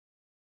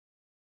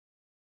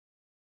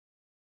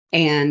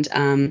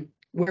and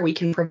where we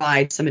can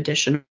provide some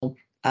additional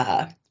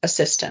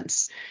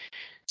assistance.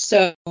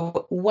 So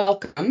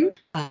welcome.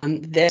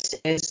 This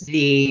is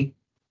the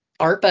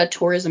ARPA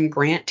Tourism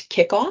Grant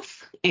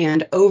Kickoff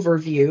and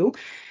Overview.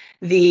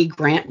 The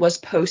grant was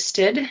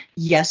posted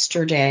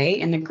yesterday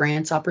in the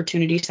Grants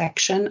Opportunity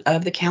section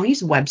of the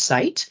county's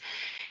website.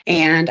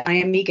 And I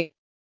am Megan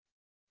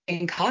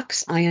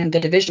Cox. I am the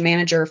Division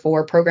Manager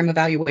for Program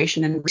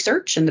Evaluation and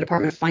Research in the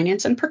Department of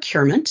Finance and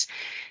Procurement.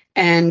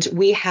 And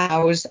we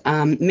house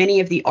many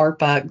of the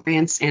ARPA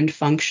grants and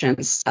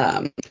functions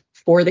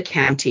for the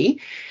county.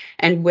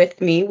 And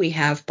with me, we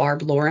have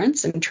Barb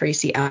Lawrence and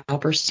Tracy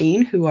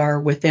Alperstein, who are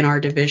within our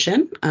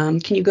division.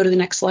 Can you go to the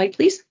next slide,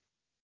 please?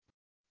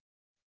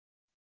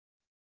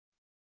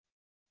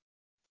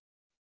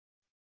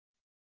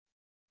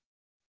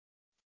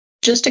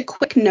 Just a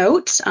quick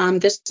note,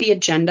 this is the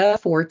agenda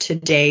for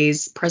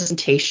today's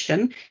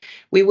presentation.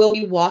 We will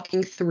be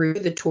walking through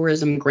the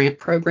tourism grant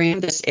program.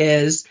 This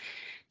is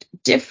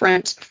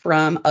different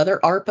from other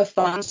ARPA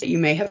funds that you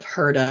may have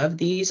heard of.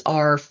 These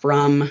are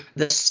from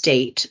the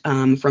state,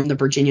 from the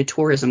Virginia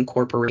Tourism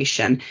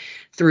Corporation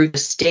through the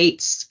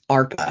state's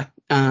ARPA,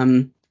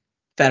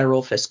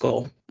 Federal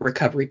Fiscal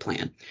Recovery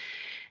Plan.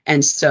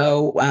 And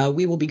so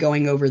we will be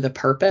going over the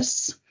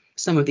purpose,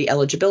 some of the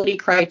eligibility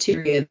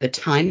criteria, the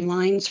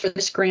timelines for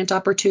this grant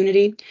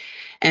opportunity.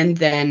 And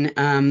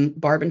then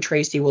Barb and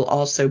Tracy will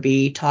also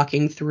be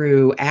talking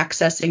through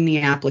accessing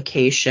the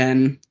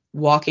application,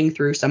 walking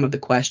through some of the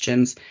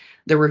questions,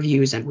 the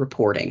reviews, and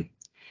reporting.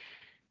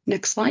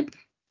 Next slide.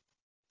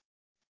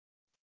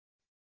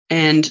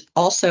 And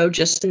also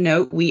just to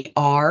note, we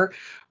are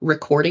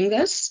recording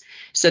this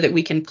so that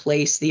we can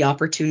place the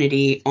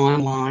opportunity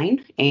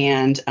online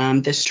and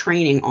this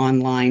training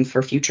online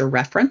for future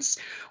reference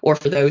or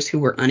for those who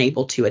were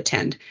unable to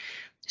attend.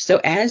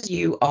 So as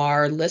you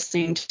are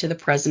listening to the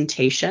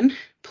presentation,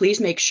 please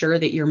make sure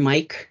that your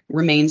mic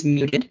remains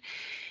muted,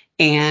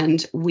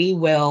 and we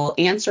will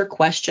answer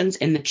questions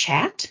in the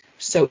chat.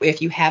 So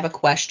if you have a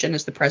question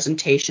as the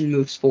presentation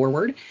moves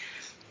forward,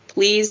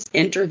 please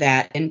enter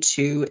that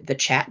into the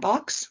chat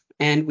box,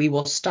 and we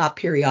will stop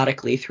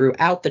periodically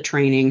throughout the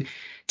training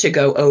to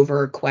go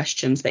over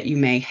questions that you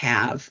may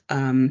have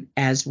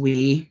as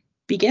we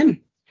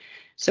begin.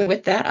 So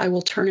with that, I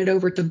will turn it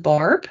over to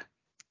Barb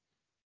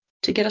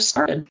to get us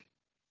started.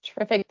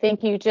 Terrific.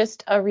 Thank you.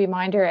 Just a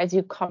reminder, as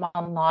you come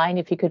online,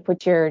 if you could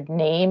put your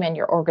name and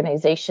your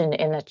organization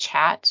in the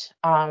chat,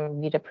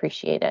 we'd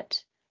appreciate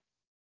it.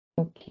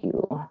 Thank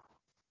you.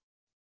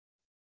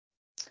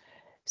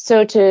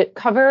 So to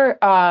cover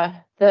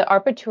the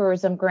ARPA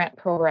Tourism Grant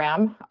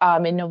Program,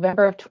 in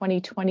November of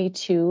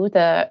 2022,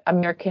 the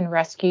American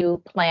Rescue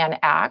Plan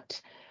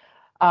Act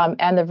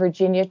and the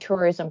Virginia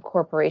Tourism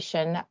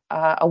Corporation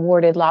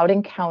awarded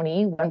Loudoun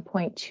County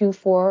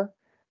 $1.24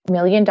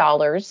 million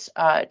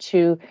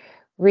to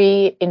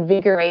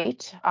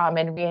reinvigorate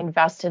and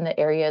reinvest in the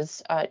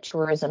area's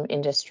tourism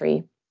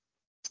industry.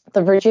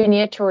 The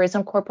Virginia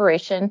Tourism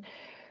Corporation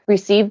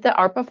received the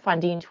ARPA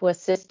funding to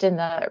assist in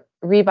the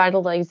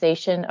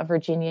revitalization of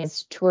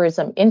Virginia's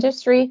tourism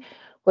industry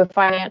with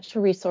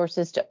financial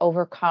resources to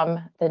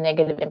overcome the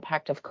negative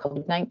impact of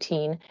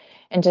COVID-19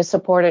 and to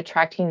support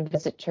attracting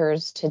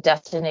visitors to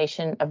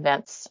destination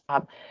events,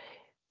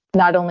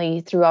 not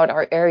only throughout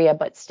our area,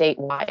 but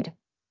statewide.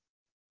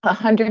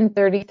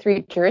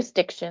 133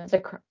 jurisdictions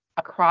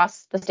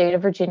across the state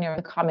of Virginia or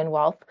the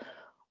Commonwealth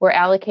were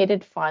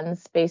allocated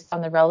funds based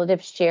on the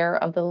relative share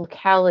of the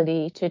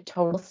locality to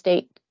total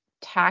state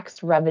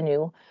tax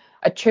revenue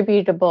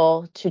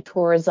attributable to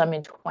tourism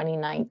in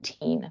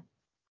 2019.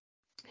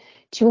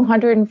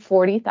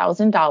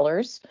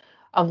 $240,000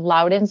 of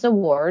Loudoun's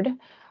award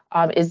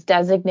is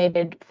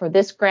designated for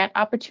this grant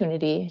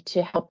opportunity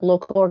to help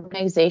local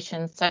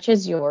organizations such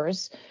as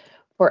yours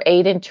for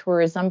aid in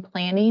tourism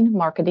planning,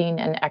 marketing,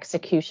 and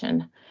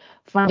execution.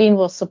 Funding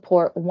will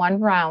support one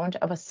round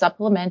of a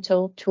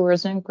supplemental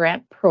tourism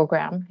grant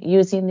program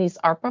using these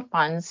ARPA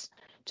funds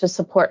to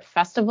support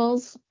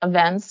festivals,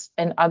 events,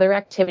 and other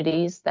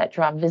activities that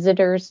draw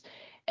visitors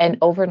and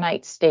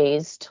overnight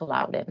stays to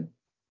Loudoun.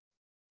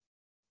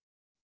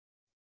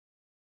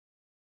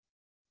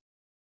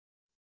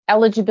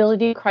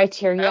 Eligibility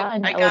criteria.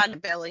 I got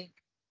it, Billy.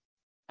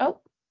 Oh,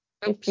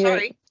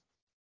 sorry.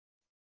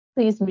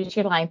 Please mute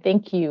your line.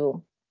 Thank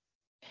you.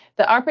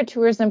 The ARPA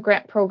Tourism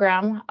Grant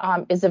Program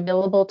is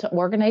available to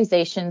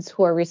organizations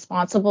who are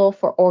responsible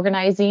for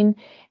organizing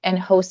and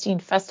hosting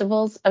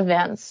festivals,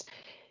 events,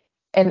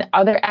 and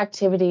other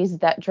activities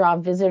that draw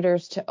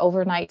visitors to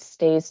overnight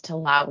stays to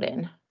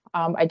Loudoun.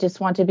 I just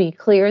want to be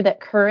clear that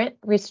current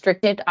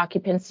restricted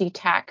occupancy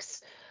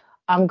tax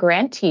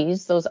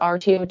grantees, those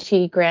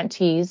RTOT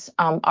grantees,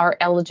 are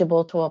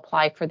eligible to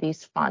apply for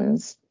these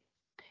funds.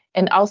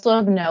 And also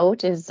of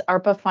note is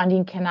ARPA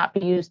funding cannot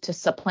be used to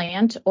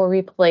supplant or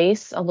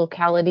replace a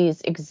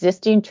locality's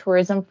existing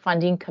tourism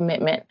funding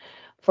commitment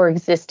for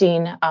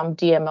existing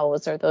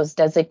DMOs, or those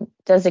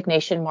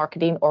designation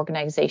marketing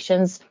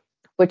organizations,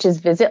 which is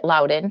Visit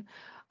Loudoun,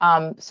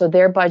 so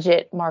their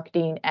budget,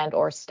 marketing, and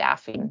or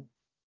staffing.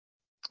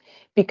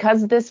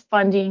 Because this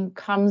funding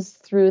comes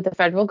through the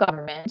federal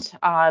government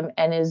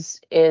and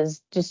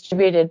is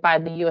distributed by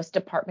the U.S.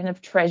 Department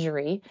of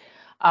Treasury,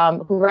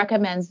 who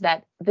recommends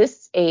that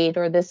this aid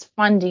or this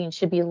funding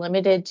should be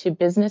limited to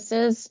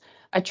businesses,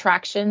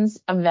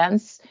 attractions,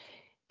 events,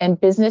 and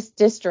business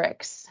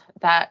districts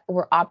that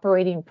were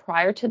operating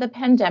prior to the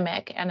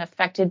pandemic and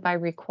affected by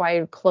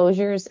required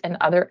closures and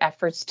other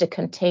efforts to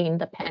contain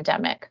the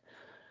pandemic.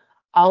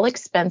 All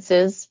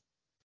expenses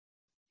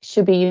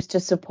should be used to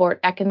support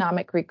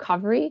economic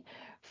recovery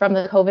from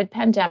the COVID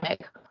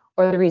pandemic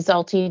or the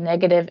resulting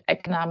negative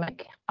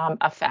economic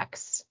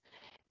effects.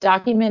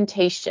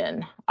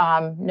 Documentation,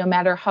 no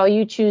matter how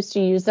you choose to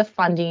use the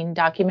funding,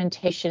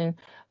 documentation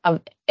of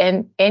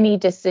any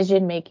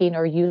decision making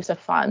or use of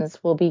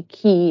funds will be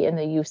key in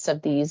the use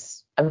of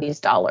these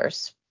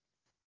dollars.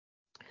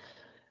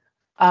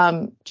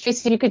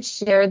 Tracy, you could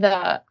share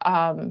the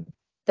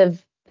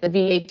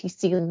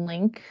VATC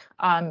link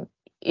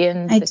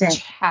in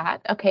the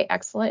chat. Okay,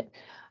 excellent.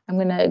 I'm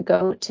going to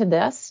go to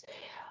this.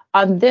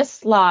 On this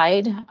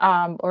slide,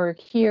 or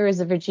here is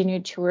the Virginia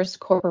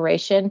Tourist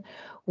Corporation,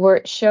 where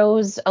it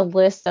shows a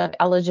list of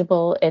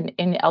eligible and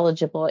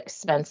ineligible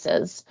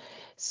expenses.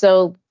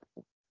 So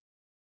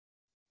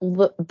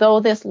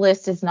though this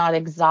list is not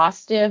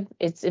exhaustive,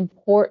 it's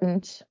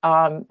important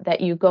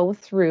that you go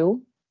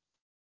through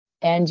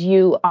and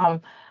you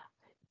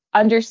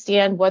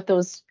understand what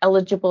those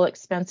eligible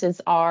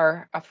expenses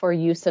are for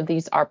use of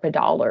these ARPA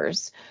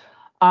dollars.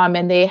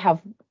 And they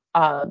have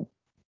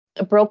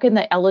broken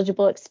the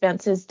eligible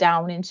expenses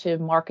down into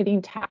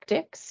marketing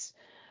tactics,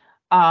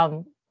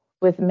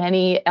 with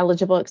many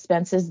eligible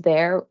expenses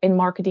there in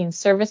marketing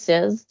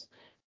services,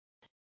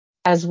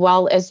 as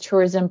well as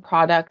tourism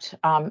product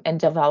and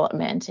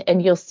development.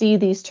 And you'll see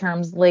these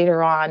terms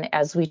later on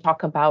as we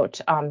talk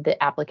about the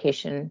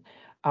application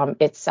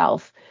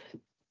itself.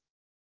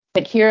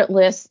 But here it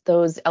lists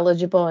those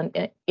eligible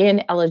and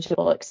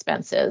ineligible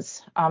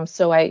expenses.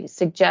 So I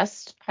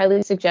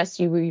highly suggest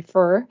you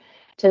refer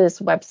to this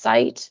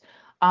website.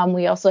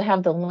 We also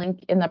have the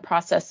link in the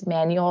process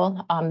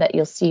manual that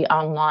you'll see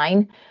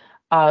online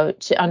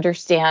to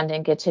understand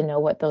and get to know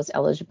what those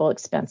eligible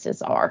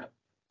expenses are.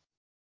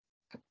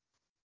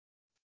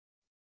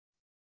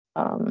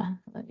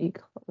 Let me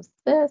close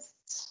this.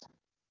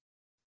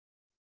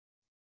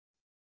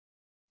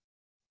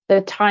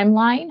 The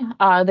timeline,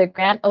 the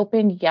grant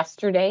opened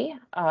yesterday,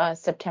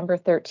 September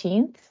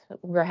 13th.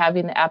 We're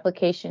having the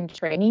application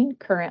training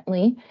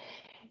currently.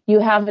 You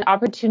have an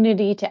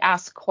opportunity to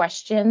ask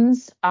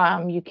questions.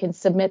 You can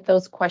submit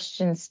those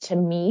questions to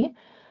me.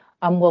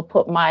 We'll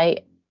put my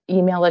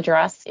email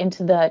address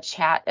into the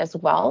chat as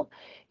well.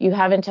 You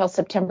have until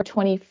September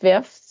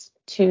 25th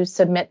to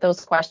submit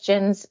those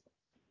questions.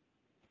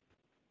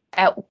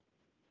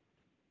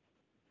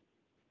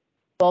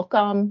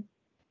 Welcome.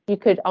 You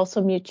could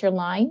also mute your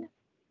line.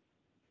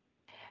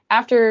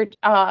 After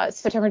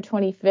September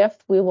 25th,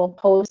 we will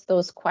post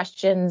those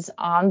questions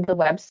on the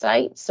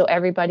website so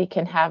everybody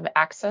can have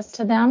access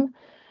to them.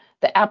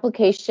 The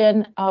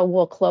application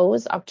will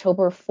close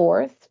October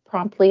 4th,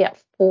 promptly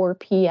at 4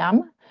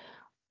 p.m.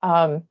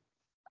 The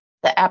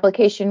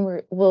application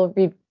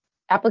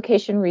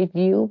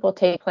review will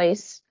take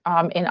place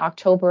in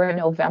October and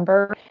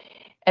November,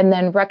 and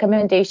then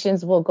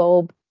recommendations will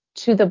go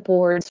to the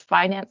board's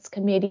finance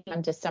committee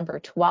on December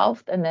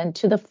 12th, and then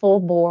to the full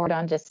board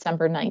on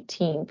December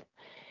 19th.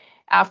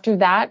 After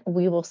that,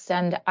 we will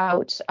send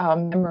out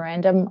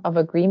memorandum of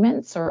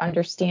agreements or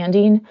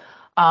understanding,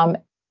 and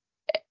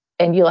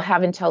you'll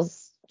have until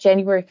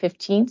January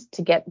 15th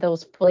to get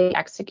those fully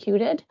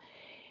executed.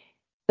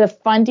 The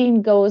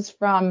funding goes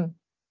from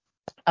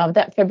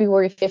that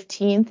February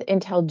 15th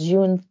until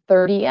June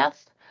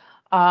 30th.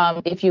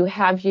 If you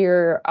have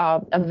your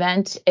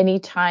event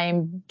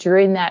anytime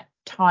during that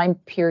time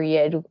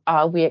period,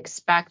 we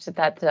expect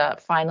that the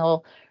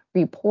final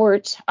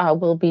report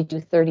will be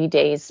due 30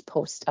 days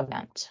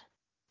post-event.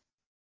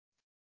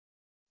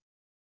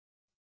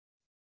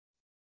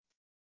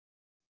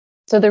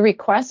 So the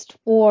request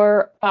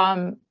for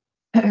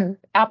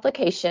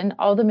application,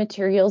 all the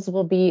materials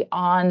will be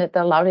on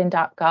the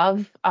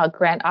loudoun.gov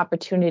grant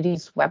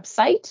opportunities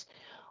website,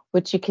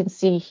 which you can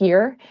see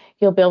here.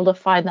 You'll be able to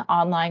find the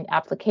online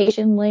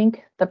application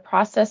link, the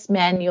process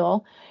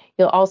manual.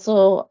 You'll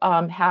also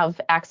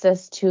have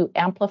access to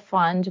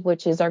AmpliFund,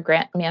 which is our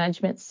grant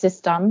management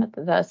system,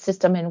 the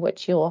system in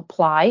which you'll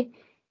apply.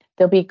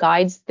 There'll be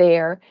guides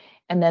there,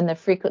 and then the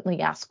frequently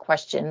asked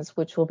questions,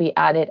 which will be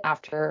added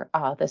after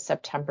the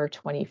September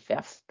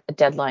 25th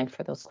deadline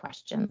for those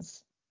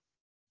questions.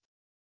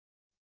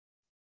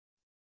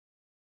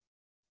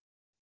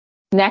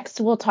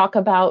 Next, we'll talk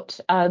about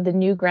the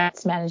new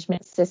grants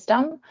management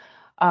system.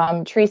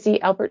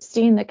 Tracy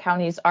Albertstein, the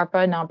county's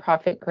ARPA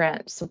nonprofit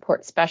grant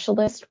support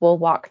specialist, will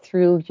walk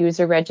through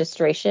user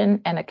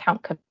registration and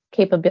account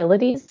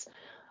capabilities,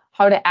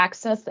 how to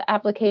access the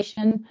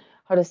application,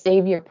 how to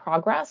save your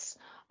progress,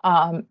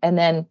 and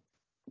then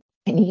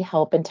any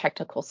help and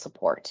technical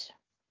support.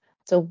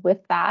 So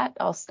with that,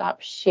 I'll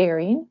stop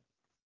sharing.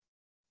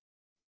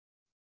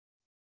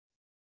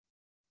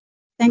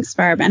 Thanks,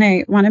 Barb. And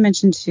I want to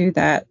mention, too,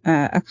 that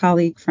a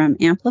colleague from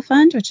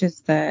Amplifund, which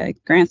is the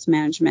grants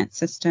management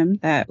system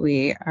that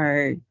we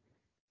are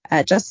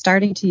just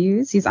starting to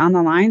use, he's on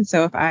the line.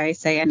 So if I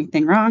say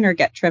anything wrong or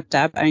get tripped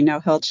up, I know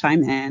he'll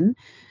chime in.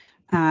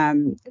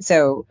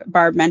 So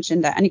Barb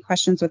mentioned that any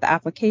questions with the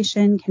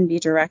application can be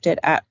directed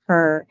at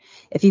her.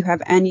 If you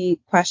have any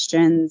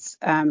questions,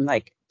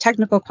 like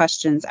technical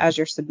questions as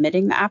you're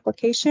submitting the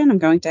application, I'm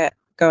going to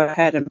go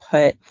ahead and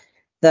put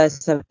the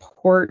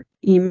support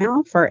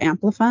email for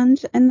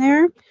Amplifund in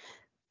there.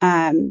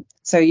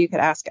 So you could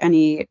ask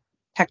any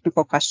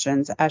technical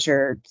questions as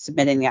you're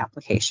submitting the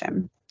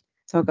application.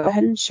 So I'll go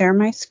ahead and share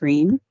my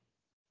screen.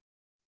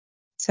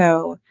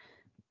 So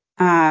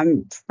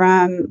from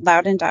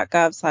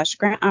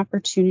loudoun.gov/grant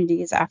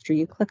opportunities, after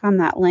you click on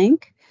that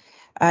link,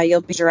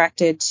 you'll be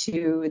directed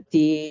to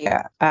the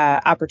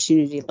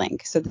opportunity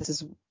link. So this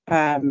is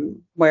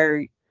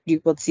where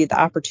you will see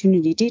the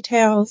opportunity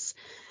details.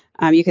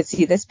 You could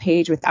see this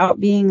page without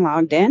being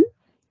logged in.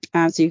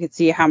 So you could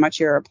see how much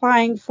you're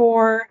applying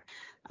for,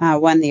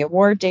 when the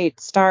award date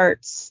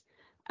starts,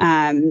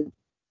 and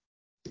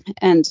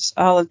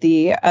all of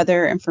the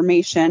other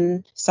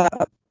information, so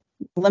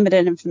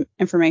limited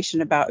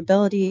information about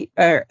ability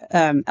or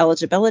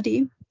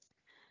eligibility.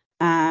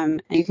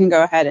 And you can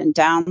go ahead and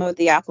download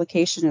the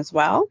application as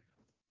well.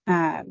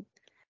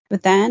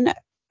 But then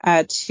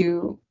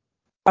to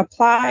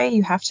apply,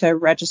 you have to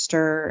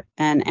register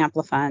an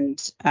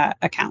Amplifund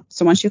account.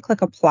 So once you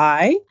click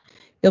apply,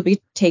 you'll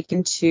be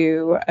taken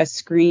to a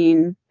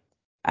screen,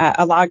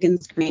 a login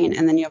screen,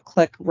 and then you'll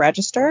click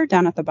register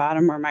down at the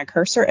bottom where my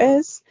cursor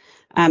is.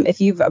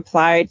 If you've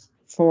applied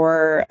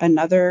for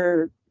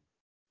another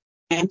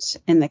grant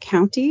in the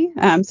county,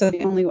 so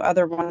the only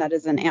other one that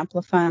is an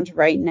Amplifund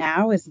right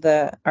now is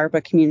the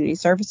ARPA Community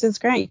Services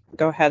grant. You can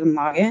go ahead and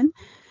log in.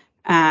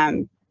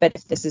 But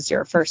if this is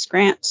your first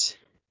grant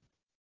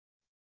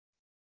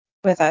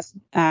with us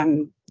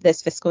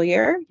this fiscal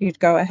year, you'd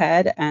go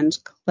ahead and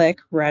click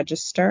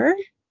register.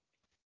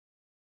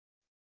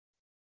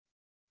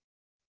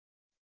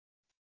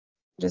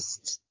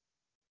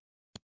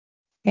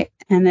 Okay,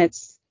 and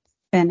it's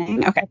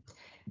spinning. Okay.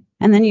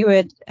 And then you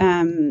would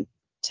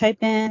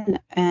type in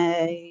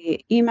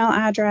a email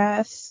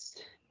address,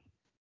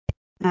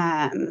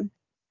 make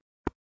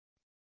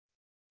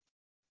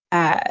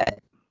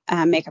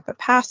up a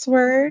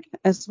password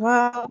as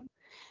well.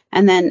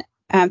 And then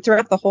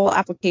throughout the whole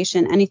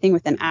application, anything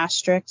with an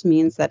asterisk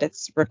means that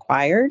it's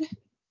required.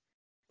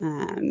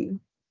 So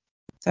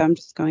I'm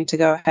just going to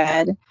go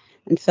ahead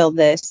and fill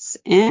this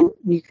in.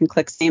 You can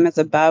click same as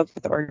above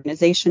with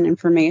organization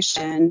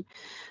information.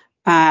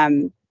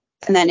 And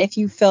then if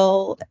you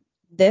fill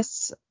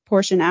this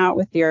portion out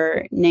with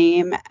your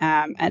name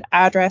and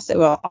address, it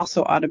will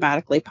also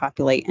automatically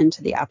populate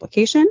into the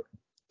application.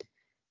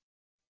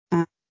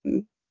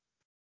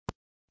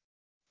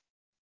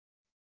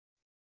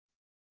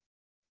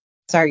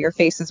 Sorry, your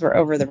faces were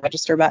over the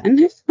register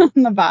button on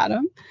the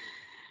bottom.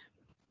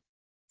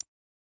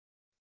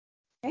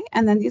 Okay,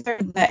 and then these are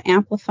the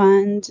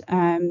Amplifund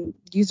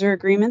user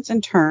agreements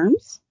and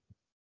terms.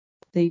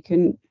 So you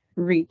can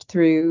read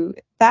through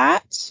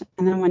that.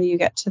 And then when you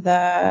get to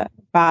the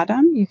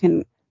bottom, you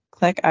can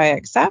click I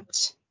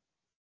accept.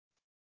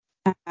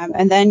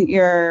 And then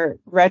you're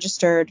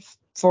registered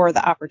for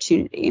the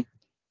opportunity.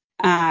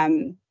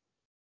 Okay.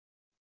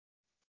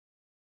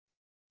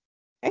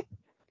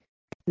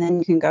 And then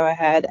you can go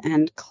ahead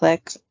and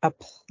click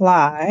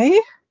apply.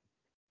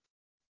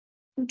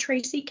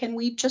 Tracy, can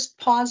we just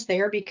pause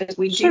there because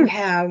we Sure. do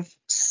have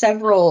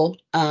several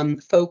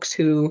folks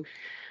who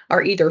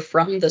are either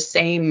from the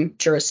same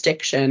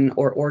jurisdiction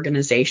or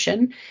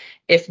organization.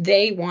 If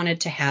they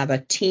wanted to have a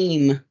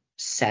team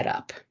set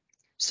up,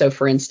 so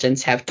for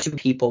instance, have two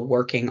people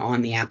working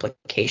on the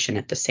application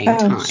at the same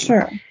time,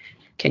 Sure.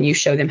 Can you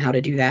show them how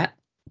to do that?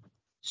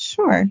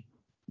 Sure.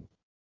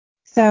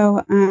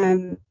 So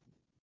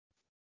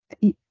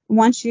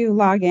once you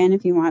log in,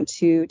 if you want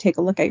to take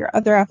a look at your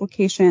other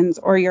applications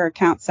or your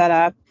account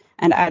setup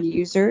and add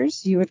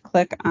users, you would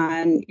click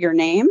on your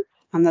name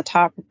on the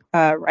top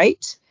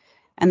right,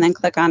 and then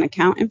click on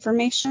account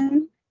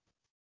information.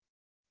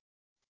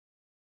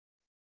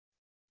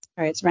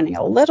 All right, it's running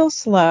a little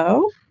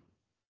slow.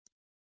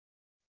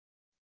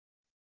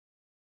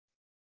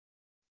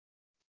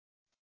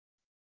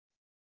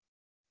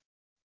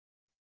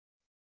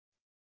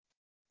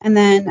 And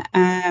then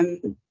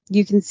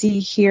you can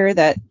see here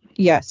that,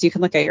 yes, you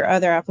can look at your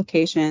other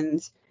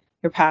applications,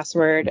 your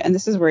password, and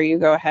this is where you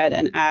go ahead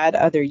and add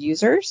other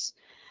users.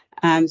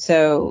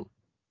 So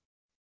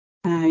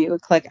you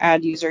would click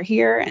add user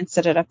here and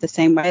set it up the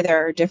same way.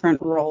 There are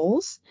different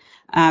roles.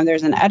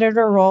 There's an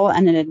editor role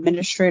and an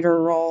administrator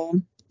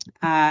role.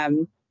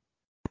 And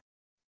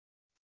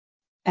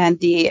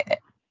the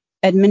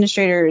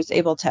administrator is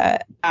able to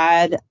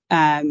add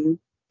and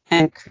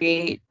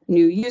create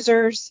new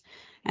users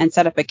and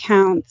set up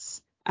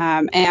accounts.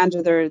 And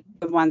they're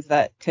the ones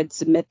that could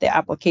submit the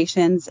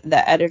applications.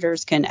 The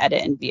editors can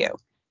edit and view.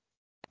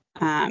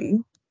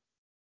 And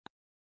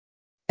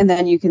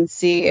then you can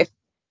see if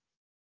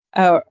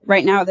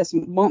Right now, this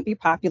won't be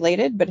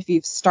populated, but if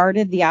you've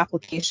started the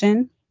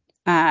application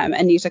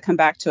and need to come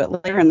back to it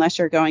later, unless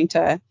you're going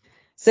to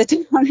sit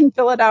down and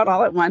fill it out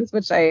all at once,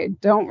 which I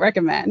don't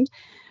recommend.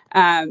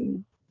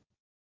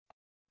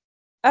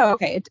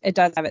 Okay, it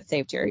does have it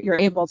saved here. You're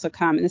able to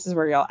come, and this is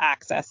where you'll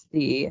access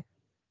the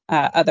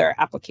other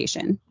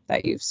application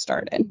that you've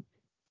started.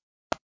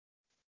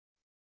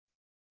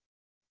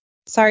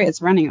 Sorry,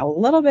 it's running a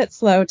little bit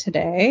slow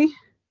today.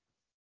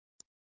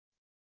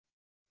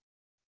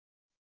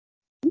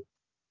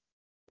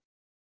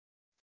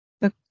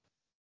 So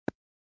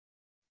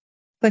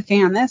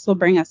clicking on this will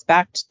bring us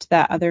back to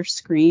that other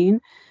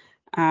screen.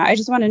 I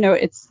just want to note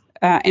it's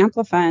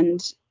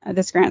Amplifund,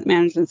 this grant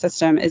management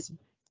system is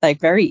like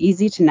very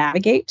easy to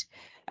navigate.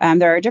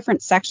 There are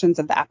different sections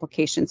of the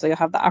application. So you'll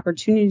have the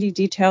opportunity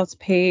details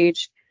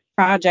page,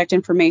 project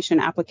information,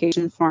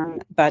 application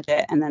form,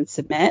 budget, and then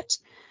submit.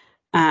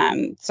 So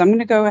I'm going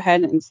to go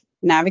ahead and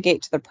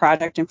navigate to the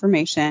project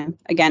information.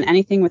 Again,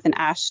 anything with an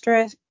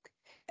asterisk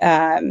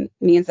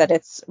means that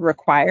it's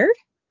required.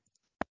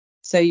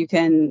 So you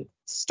can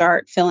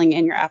start filling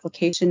in your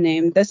application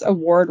name. This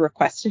award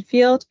requested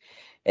field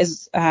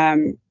is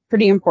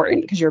pretty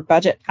important because your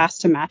budget has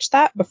to match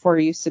that before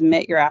you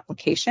submit your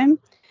application.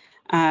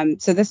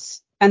 So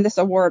this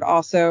award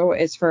also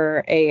is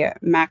for a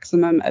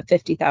maximum of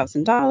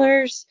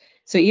 $50,000.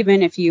 So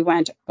even if you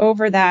went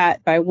over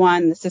that by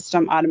one, the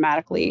system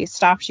automatically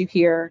stops you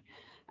here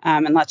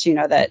and lets you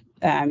know that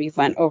you've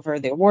went over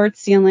the award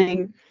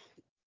ceiling.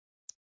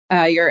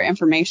 Your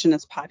information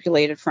is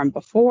populated from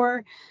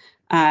before.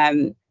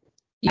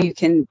 You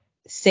can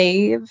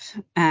save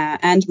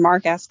and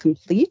mark as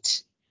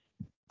complete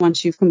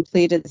once you've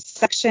completed the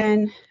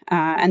section,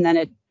 and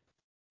then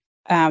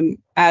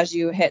as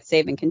you hit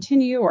save and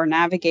continue or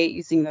navigate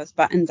using those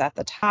buttons at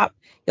the top,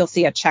 you'll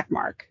see a check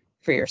mark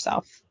for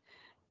yourself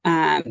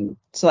to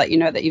let you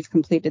know that you've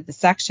completed the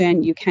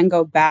section. You can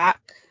go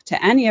back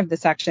to any of the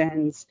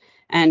sections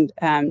and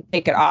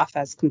take it off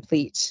as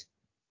complete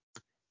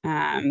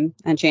and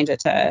change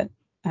it to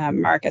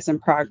mark as in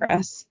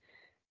progress.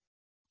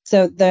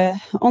 So the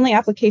only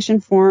application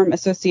form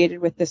associated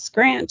with this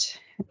grant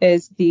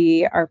is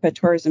the ARPA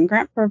Tourism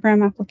Grant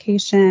Program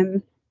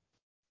application.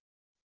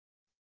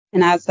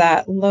 And as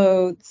that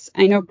loads,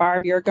 I know,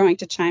 Barb, you're going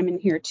to chime in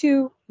here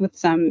too with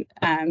some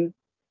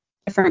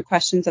different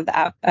questions of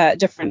the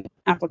different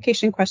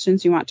application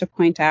questions you want to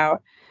point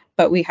out.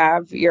 But we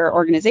have your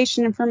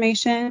organization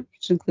information,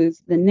 which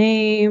includes the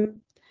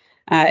name.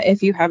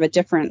 If you have a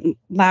different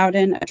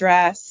Loudoun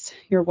address,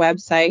 your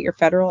website, your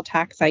federal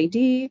tax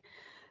ID.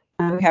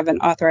 We have an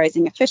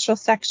authorizing official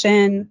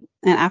section,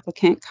 an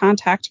applicant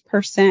contact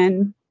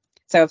person.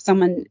 So if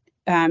someone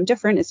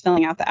different is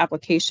filling out the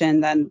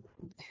application than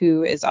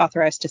who is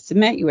authorized to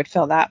submit, you would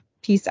fill that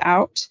piece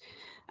out.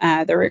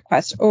 The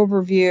request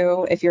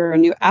overview, if you're a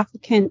new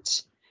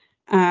applicant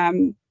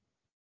to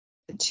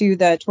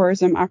the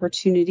tourism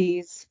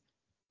opportunities.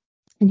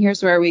 And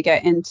here's where we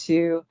get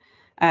into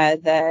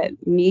the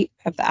meat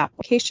of the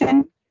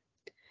application.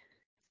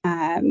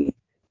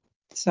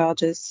 So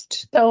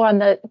on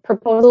the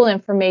proposal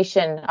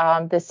information,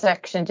 this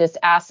section just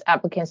asks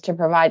applicants to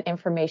provide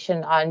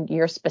information on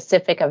your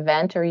specific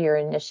event or your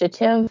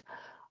initiative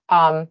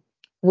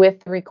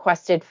with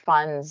requested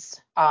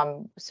funds.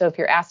 So if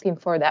you're asking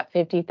for that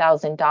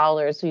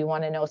 $50,000, we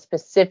want to know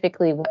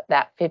specifically what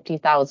that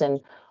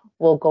 $50,000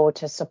 will go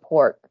to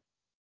support.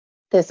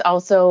 This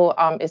also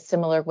is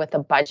similar with a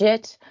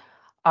budget.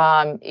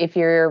 If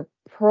your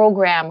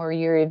program or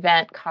your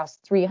event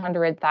costs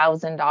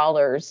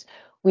 $300,000,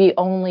 we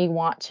only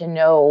want to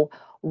know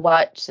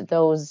what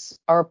those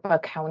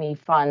ARPA county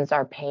funds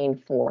are paying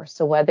for.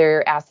 So whether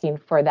you're asking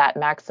for that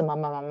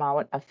maximum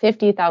amount of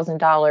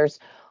 $50,000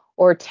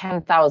 or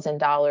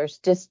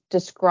 $10,000, just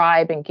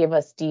describe and give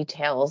us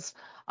details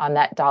on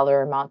that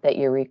dollar amount that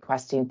you're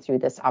requesting through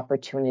this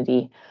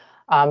opportunity.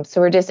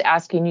 So we're just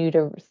asking you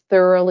to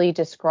thoroughly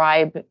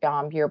describe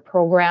your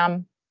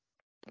program,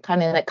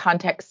 kind of in the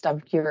context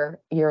of your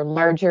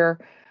larger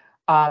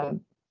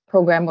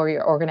program or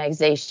your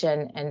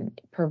organization, and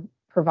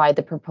provide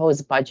the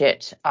proposed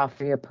budget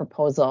for your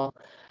proposal,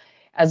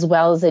 as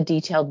well as a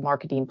detailed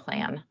marketing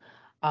plan.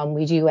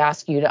 We do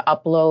ask you to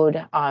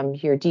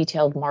upload your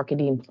detailed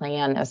marketing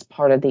plan as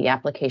part of the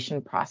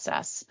application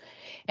process.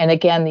 And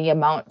again, the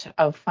amount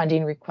of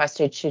funding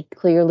requested should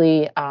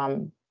clearly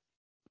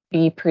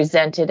be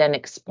presented and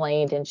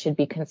explained, and should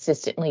be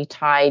consistently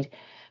tied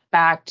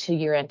back to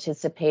your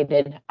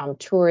anticipated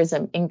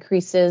tourism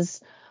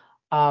increases.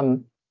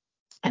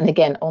 And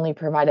again, only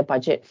provide a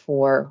budget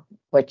for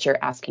what you're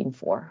asking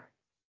for.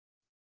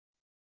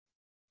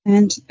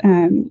 And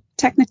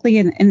technically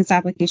in this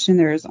application,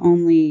 there is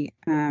only,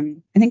 I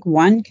think,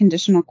 one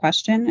conditional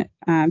question.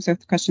 So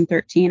if question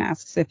 13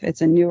 asks if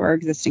it's a new or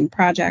existing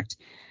project,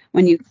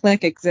 when you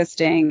click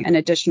existing, an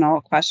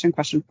additional question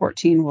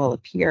 14 will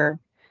appear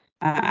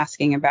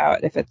asking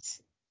about if it's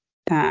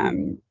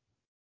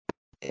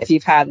if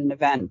you've had an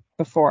event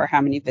before,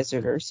 how many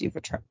visitors you've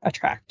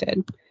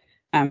attracted.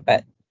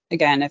 But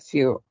again, if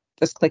you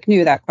just click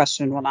new, that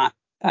question will not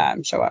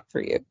show up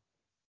for you.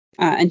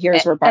 And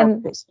here's where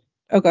Barb goes.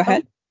 Oh, go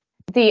ahead.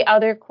 The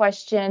other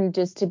question,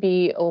 just to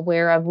be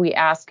aware of, we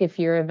ask if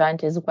your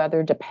event is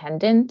weather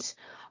dependent.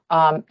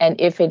 And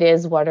if it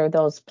is, what are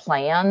those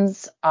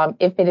plans?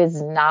 If it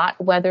is not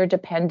weather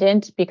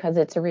dependent, because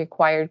it's a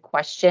required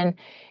question,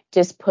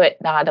 just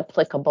put not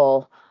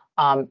applicable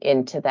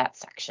into that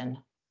section.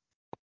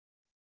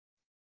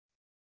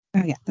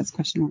 Oh, yeah, that's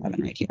question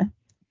 11 right here.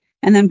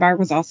 And then Barb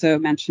was also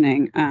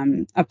mentioning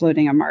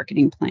uploading a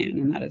marketing plan,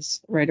 and that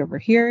is right over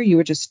here.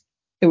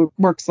 It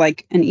works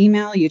like an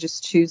email. You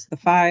just choose the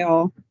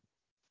file,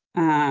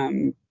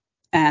 and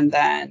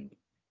then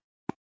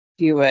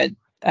you would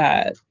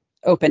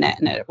open it,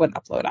 and it would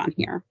upload on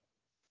here.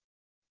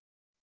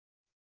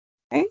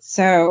 Okay,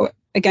 so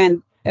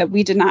again,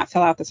 we did not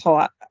fill out this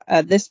whole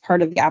this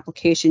part of the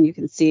application. You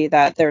can see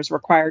that there's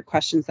required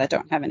questions that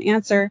don't have an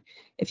answer.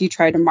 If you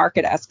try to mark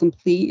it as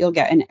complete, you'll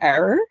get an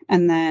error,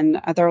 and then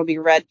there will be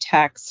red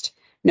text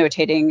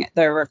notating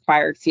the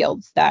required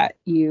fields that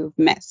you've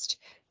missed.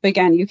 But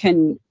again, you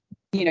can,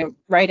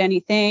 write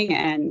anything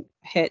and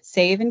hit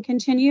save and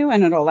continue,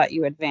 and it'll let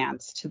you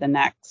advance to the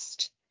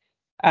next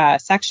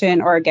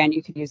section. Or again,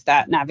 you could use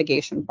that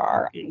navigation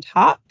bar on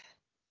top.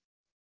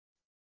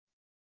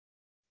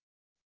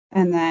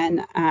 And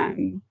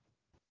then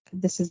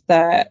this is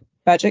the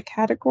budget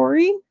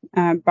category.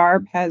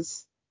 Barb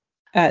has,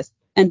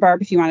 and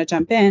Barb, if you want to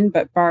jump in,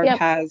 but Barb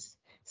has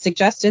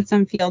suggested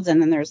some fields,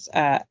 and then there's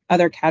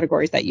other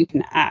categories that you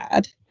can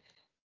add.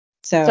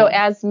 So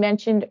as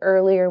mentioned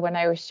earlier, when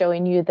I was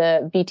showing you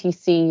the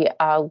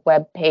VTC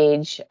web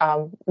page,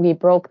 we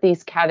broke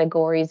these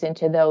categories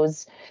into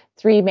those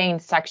three main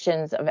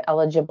sections of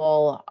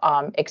eligible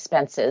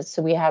expenses.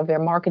 So we have your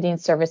marketing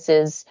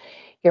services,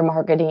 your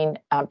marketing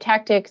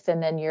tactics,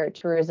 and then your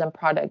tourism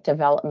product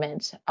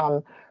development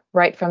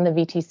right from the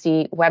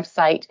VTC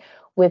website.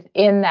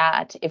 Within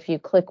that, if you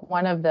click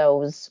one of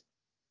those,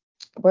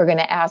 we're going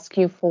to ask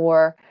you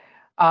for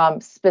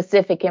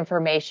specific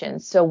information.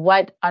 So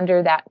what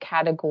under that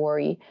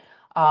category,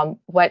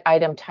 what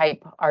item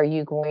type are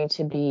you going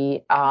to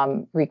be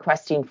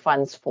requesting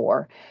funds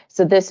for?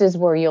 So this is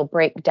where you'll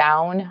break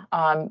down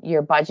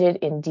your budget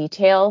in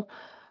detail.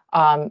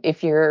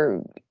 If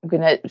you're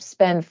going to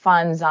spend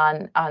funds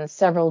on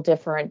several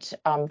different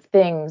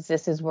things,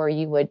 this is where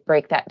you would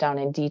break that down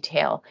in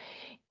detail.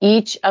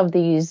 Each of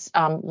these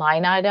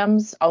line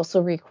items also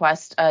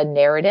request a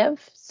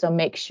narrative. So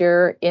make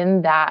sure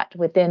within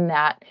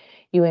that,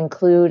 you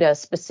include a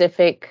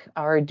specific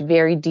or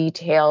very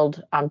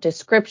detailed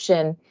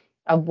description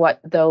of what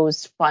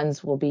those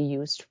funds will be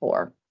used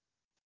for.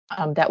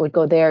 That would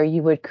go there.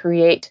 You would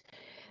create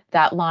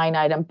that line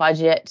item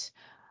budget,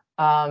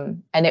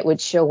 and it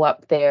would show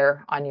up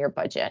there on your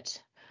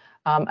budget.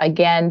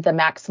 Again, the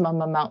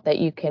maximum amount that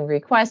you can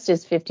request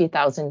is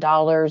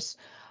 $50,000.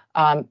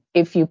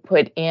 If you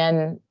put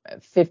in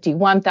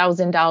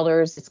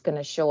 $51,000, it's going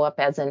to show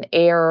up as an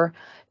error.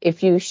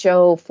 If you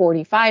show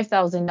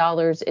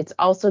 $45,000, it's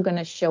also going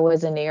to show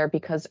as an error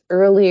because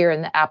earlier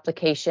in the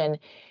application,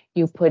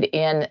 you put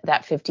in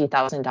that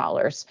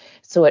 $50,000.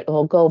 So it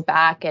will go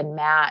back and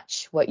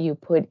match what you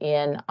put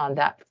in on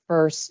that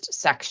first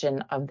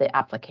section of the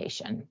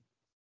application.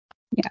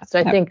 Yeah.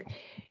 So I think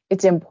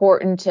it's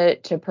important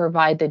to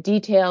provide the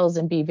details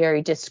and be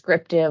very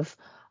descriptive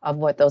of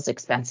what those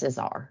expenses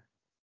are.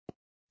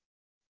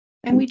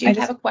 And we do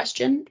have a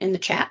question in the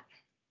chat.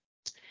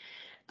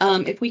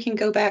 If we can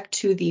go back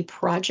to the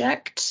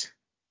project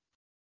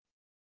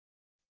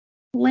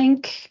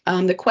link,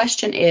 the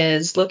question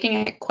is,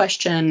 looking at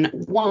question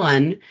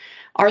 1,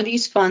 are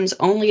these funds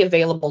only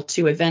available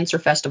to events or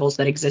festivals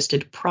that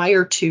existed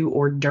prior to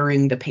or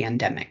during the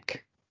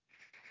pandemic?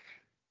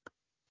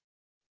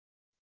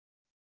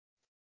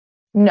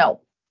 No.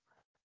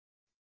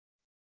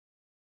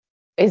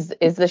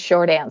 Is the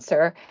short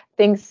answer. I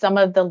think some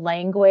of the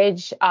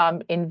language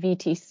in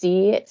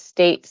VTC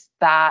states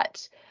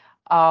that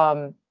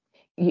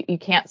you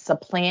can't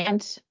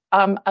supplant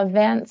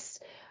events,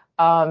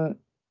 and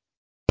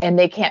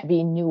they can't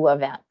be new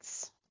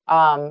events.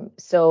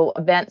 So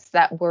events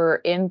that were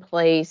in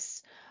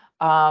place,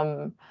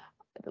 one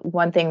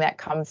thing that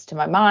comes to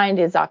my mind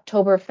is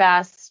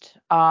Oktoberfest.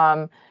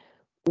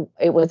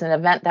 It was an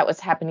event that was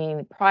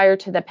happening prior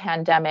to the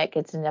pandemic.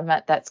 It's an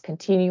event that's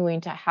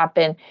continuing to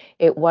happen.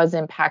 It was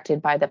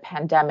impacted by the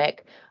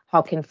pandemic.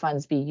 How can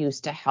funds be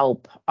used to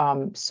help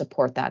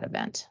support that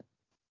event?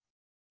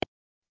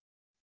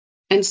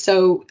 And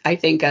so I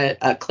think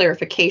a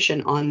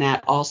clarification on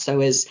that also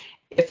is,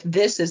 if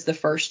this is the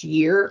first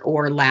year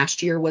or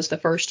last year was the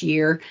first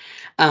year,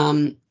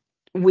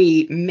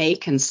 we may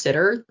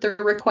consider the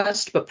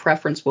request, but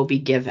preference will be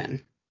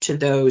given to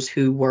those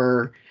who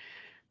were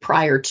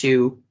prior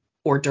to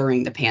or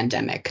during the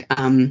pandemic,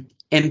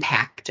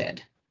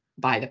 impacted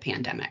by the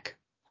pandemic.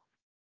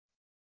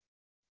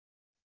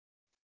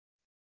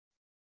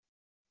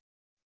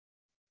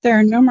 There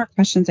are no more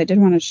questions. I did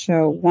want to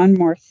show one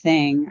more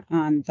thing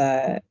on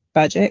the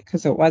budget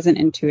because it wasn't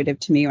intuitive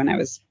to me when I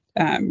was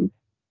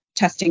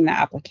testing the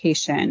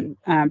application.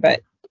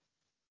 But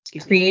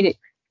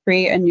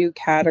create a new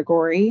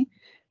category.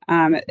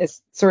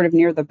 It's sort of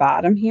near the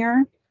bottom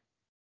here.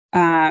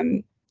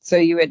 So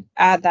you would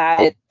add that.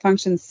 It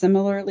functions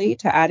similarly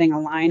to adding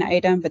a line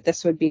item, but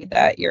this would be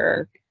that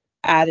you're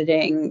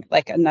adding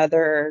like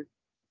another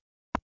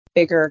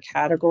bigger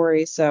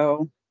category.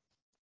 So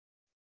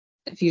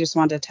if you just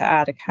wanted to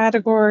add a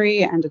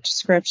category and a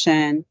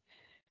description,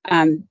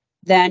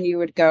 then you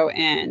would go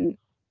in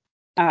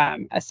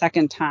a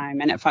second time,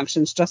 and it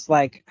functions just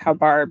like how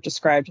Barb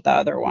described the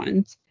other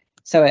ones.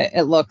 So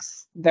it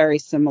looks very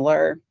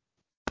similar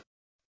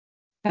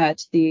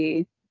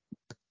to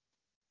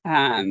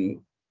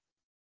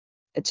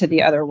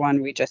the other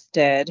one we just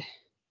did.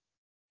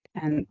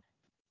 And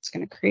it's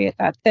going to create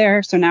that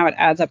there. So now it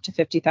adds up to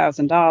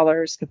 $50,000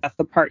 because that's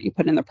the part you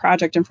put in the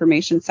project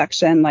information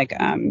section. Like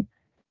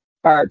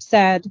Barb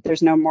said,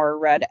 there's no more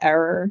red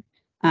error.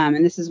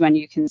 And this is when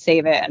you can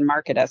save it and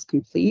mark it as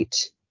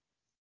complete.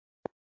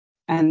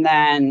 And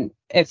then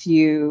if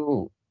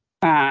you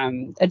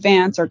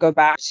advance or go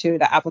back to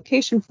the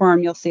application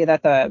form, you'll see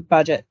that the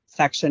budget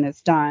section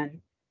is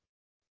done.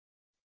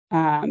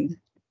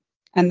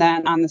 And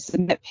then on the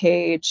submit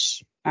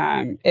page,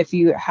 if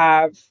you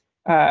have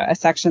a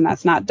section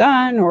that's not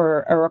done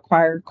or a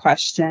required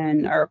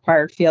question, a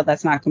required field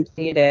that's not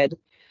completed,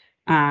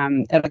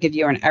 it'll give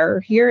you an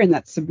error here, and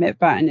that submit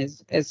button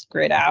is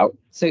grayed out.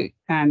 So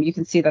you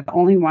can see that the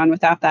only one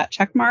without that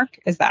check mark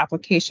is the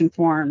application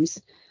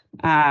forms.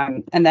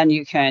 And then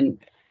you can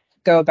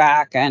go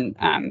back and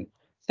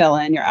fill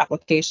in your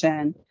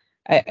application.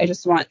 I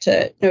just want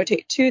to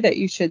notate too that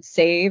you should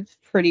save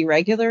pretty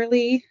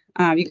regularly.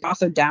 You can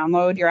also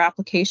download your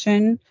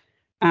application.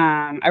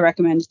 I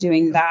recommend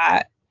doing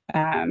that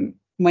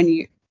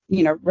when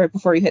right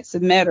before you hit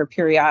submit or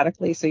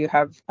periodically, so you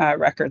have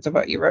records of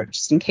what you wrote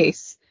just in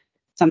case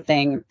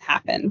something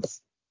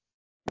happens.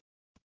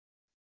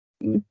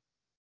 All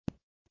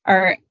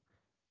right.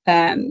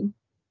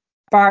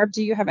 Barb,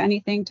 do you have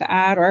anything to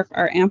add? Or if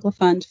our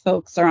Amplifund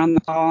folks are on the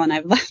call and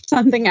I've left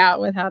something out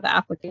with how the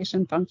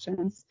application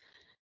functions,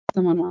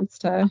 someone wants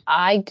to?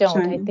 I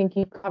don't. I think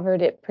you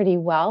covered it pretty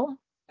well.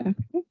 Okay.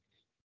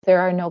 There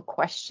are no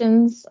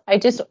questions.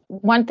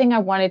 One thing I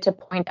wanted to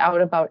point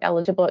out about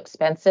eligible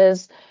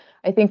expenses,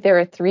 I think there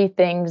are three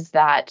things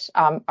that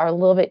are a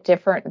little bit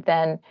different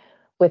than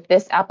with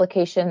this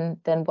application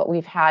than what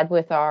we've had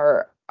with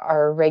our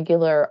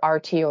regular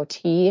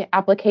RTOT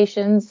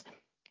applications.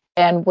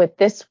 And with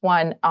this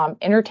one,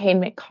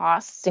 entertainment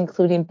costs,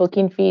 including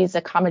booking fees,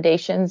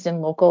 accommodations,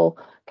 and local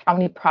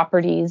county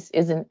properties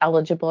is an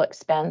eligible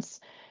expense,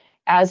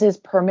 as is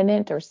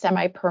permanent or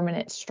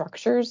semi-permanent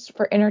structures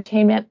for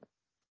entertainment,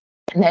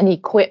 and then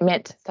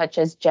equipment such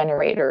as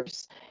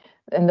generators.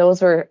 And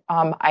those were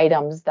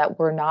items that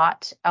were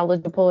not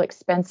eligible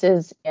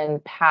expenses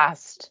in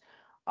past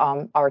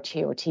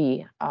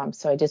RTOT.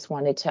 So I just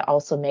wanted to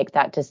also make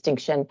that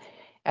distinction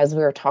as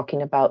we were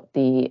talking about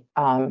the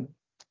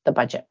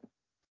budget.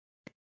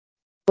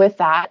 With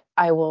that,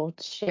 I will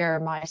share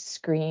my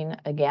screen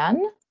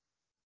again.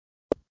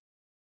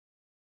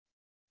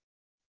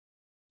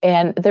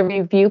 And the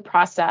review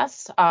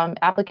process,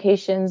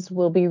 applications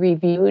will be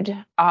reviewed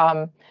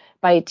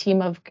by a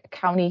team of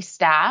county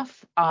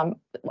staff,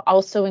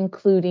 also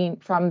including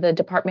from the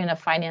Department of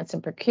Finance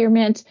and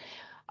Procurement,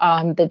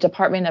 the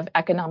Department of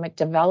Economic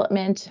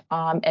Development,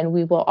 and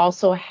we will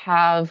also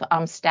have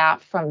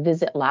staff from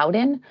Visit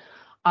Loudoun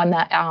on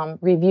that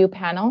review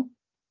panel.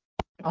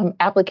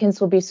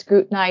 Applicants will be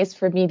scrutinized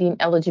for meeting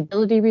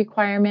eligibility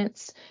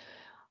requirements,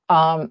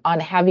 on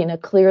having a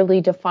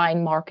clearly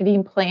defined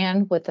marketing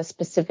plan with a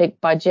specific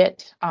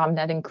budget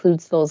that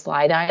includes those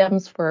line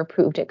items for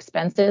approved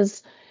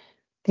expenses,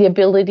 the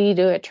ability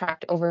to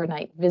attract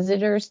overnight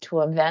visitors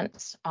to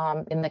events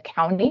in the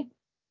county,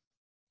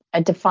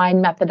 a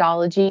defined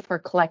methodology for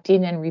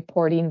collecting and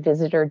reporting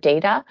visitor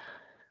data,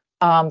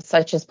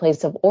 such as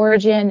place of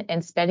origin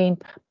and spending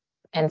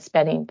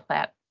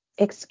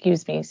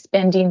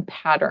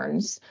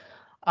patterns.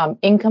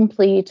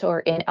 Incomplete or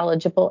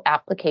ineligible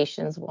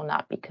applications will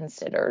not be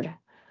considered.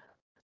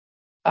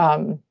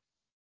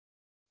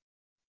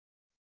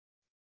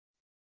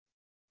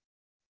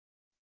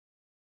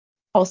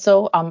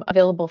 Also,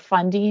 available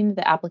funding,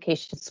 the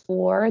application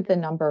score, the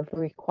number of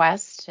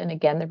requests, and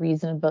again, the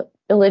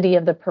reasonability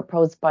of the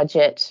proposed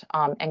budget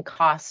and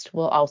cost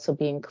will also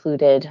be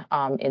included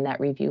in that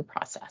review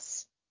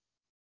process.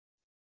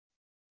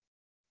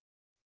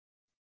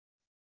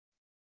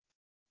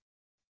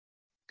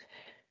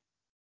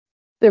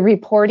 The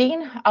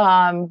reporting,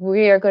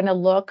 we are going to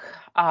look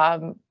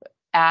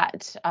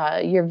at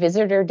your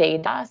visitor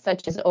data,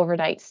 such as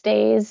overnight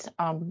stays,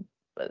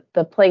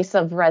 the place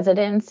of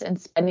residence and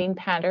spending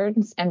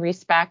patterns and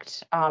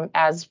respect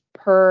as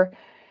per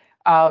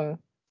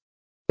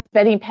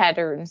spending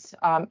patterns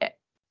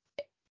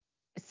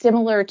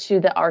similar to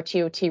the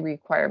RTOT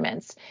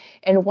requirements.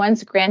 And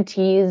once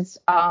grantees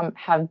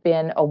have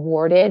been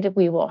awarded,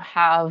 we will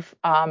have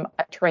a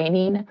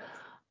training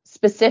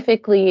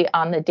specifically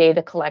on the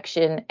data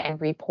collection and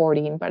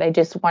reporting, but I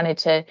just wanted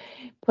to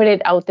put it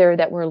out there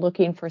that we're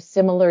looking for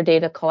similar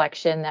data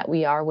collection that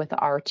we are with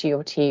our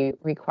TOT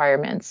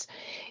requirements.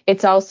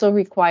 It's also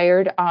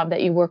required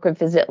that you work with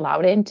Visit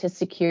Loudoun to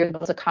secure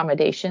those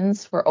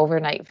accommodations for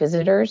overnight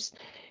visitors,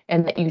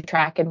 and that you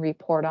track and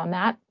report on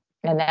that.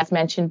 And as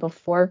mentioned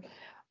before,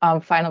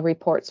 final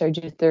reports are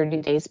due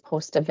 30 days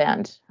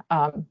post-event.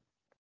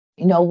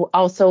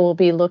 Also we'll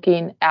be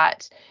looking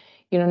at,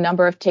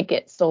 number of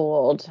tickets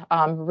sold,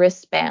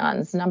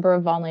 wristbands, number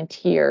of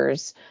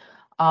volunteers,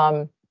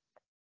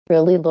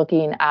 really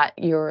looking at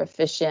your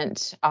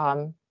efficient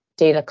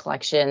data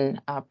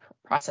collection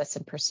process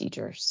and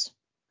procedures.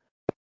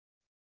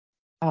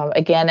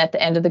 Again, at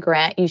the end of the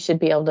grant, you should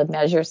be able to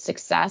measure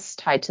success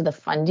tied to the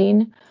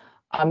funding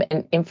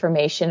and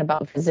information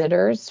about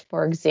visitors.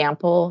 For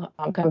example,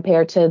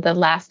 compared to the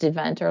last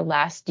event or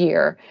last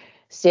year,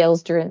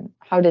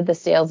 how did the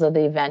sales of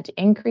the event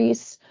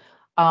increase?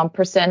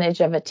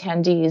 Percentage of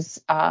attendees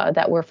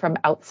that were from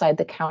outside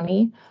the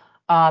county,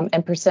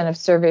 and percent of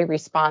survey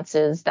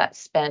responses that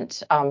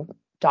spent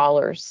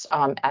dollars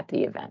at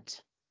the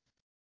event.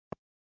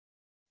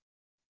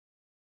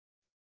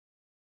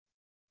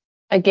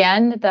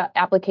 Again, the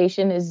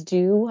application is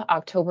due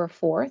October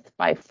 4th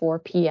by 4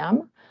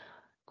 p.m.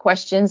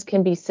 Questions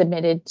can be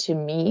submitted to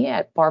me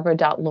at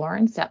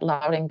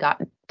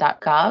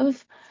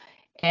barbara.lawrence@loudoun.gov.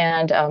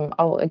 And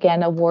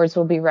again, awards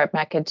will be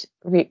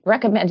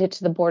recommended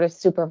to the Board of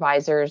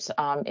Supervisors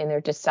in their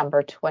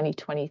December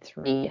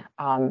 2023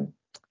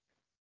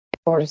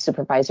 Board of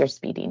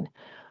Supervisors meeting.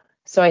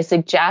 So I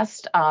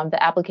suggest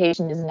the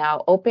application is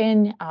now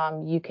open.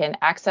 You can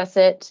access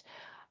it,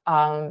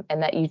 and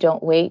that you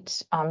don't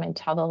wait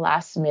until the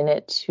last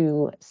minute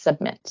to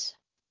submit.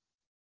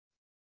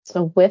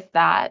 So with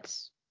that,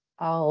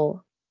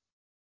 are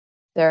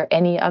there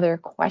any other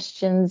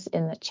questions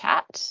in the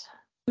chat?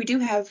 We do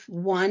have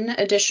one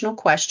additional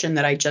question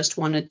that I just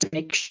wanted to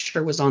make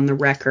sure was on the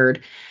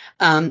record.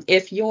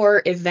 If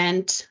your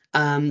event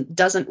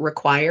doesn't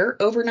require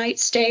overnight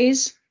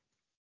stays,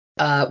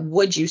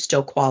 would you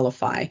still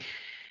qualify?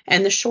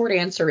 And the short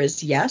answer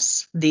is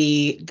yes.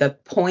 The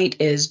point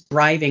is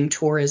driving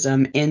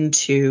tourism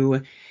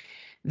into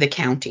the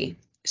county.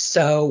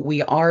 So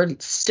we are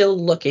still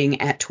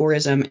looking at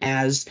tourism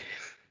as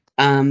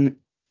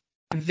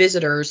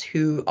visitors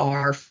who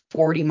are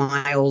 40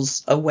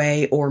 miles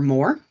away or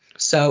more.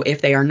 So if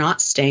they are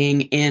not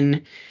staying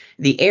in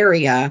the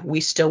area,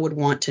 we still would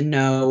want to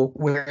know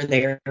where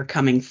they're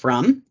coming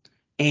from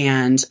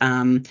and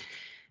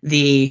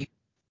the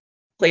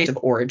place of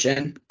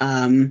origin,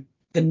 the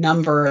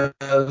number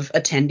of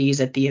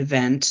attendees at the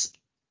event,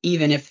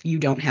 even if you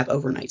don't have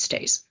overnight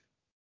stays.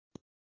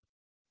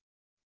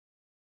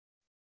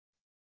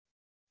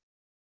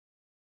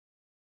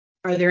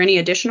 Are there any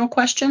additional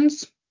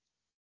questions?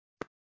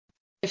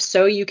 If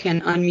so, you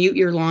can unmute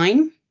your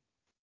line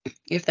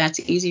if that's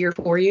easier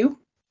for you.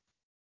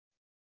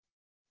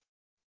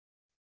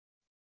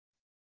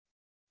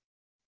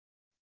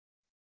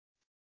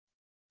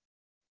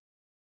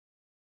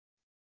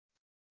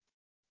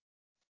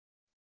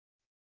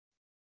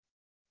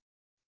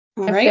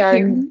 All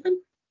right.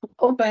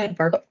 Go ahead,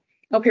 Barb.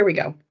 Oh, here we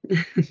go.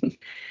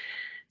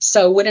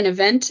 So would an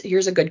event,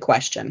 here's a good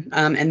question,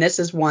 and this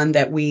is one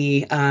that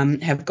we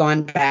have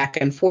gone back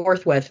and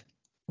forth with.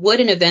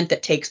 Would an event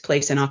that takes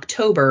place in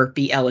October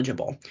be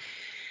eligible?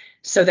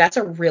 So that's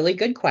a really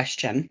good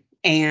question.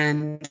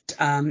 And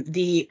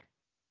the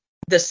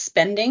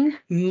spending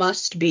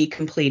must be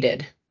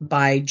completed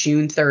by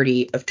June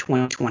 30 of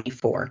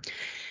 2024.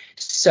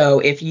 So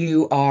if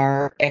you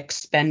are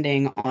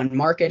expending on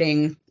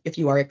marketing, if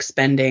you are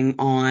expending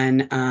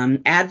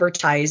on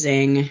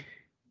advertising,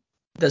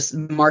 this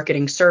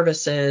marketing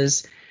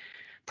services,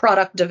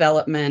 product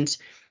development,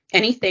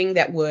 anything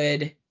that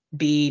would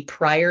be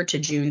prior to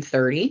June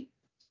 30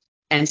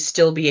 and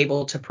still be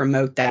able to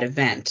promote that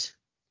event,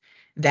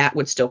 that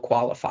would still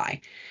qualify.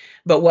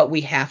 But what we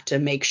have to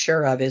make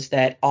sure of is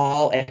that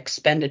all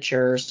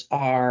expenditures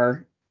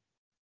are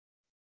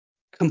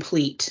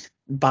complete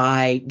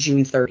by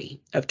June 30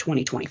 of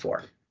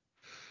 2024.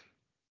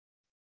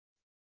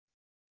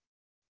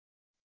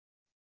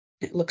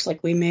 It looks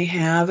like we may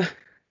have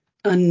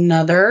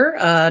another.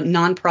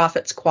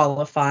 Nonprofits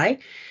qualify.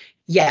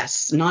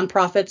 Yes,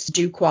 nonprofits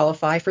do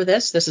qualify for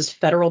this. This is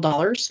federal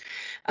dollars.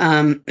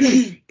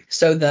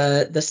 So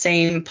the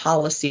same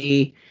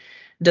policy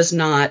does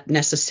not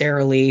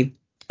necessarily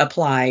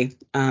apply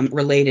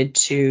related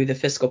to the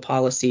fiscal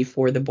policy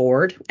for the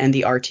board and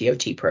the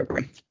RTOT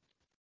program.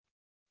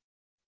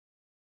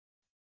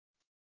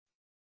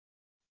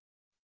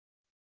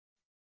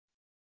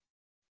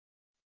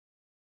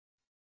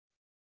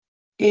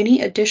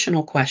 Any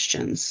additional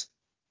questions?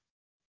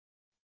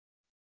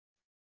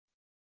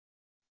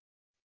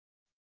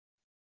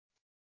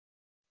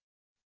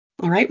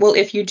 All right. Well,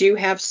 if you do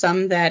have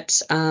some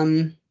that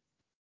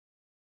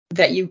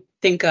that you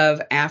think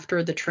of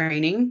after the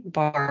training,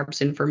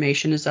 Barb's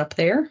information is up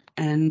there,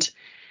 and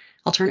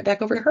I'll turn it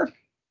back over to her.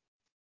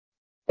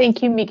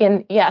 Thank you,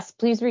 Megan. Yes,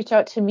 please reach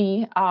out to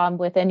me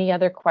with any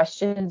other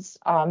questions.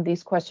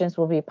 These questions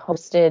will be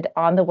posted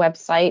on the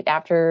website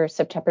after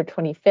September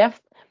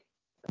 25th.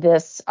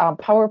 This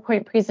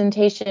PowerPoint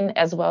presentation,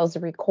 as well as the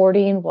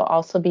recording, will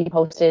also be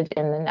posted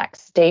in the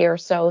next day or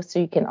so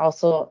you can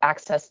also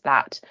access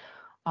that.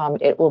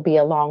 It will be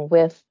along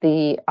with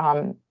the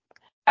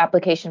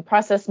application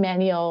process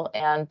manual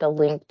and the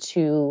link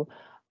to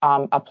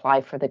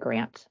apply for the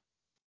grant.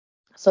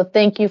 So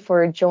thank you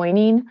for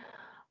joining.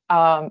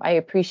 I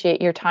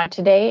appreciate your time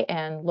today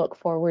and look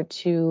forward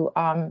to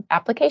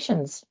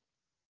applications.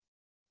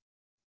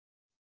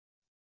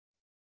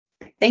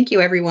 Thank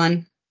you,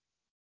 everyone.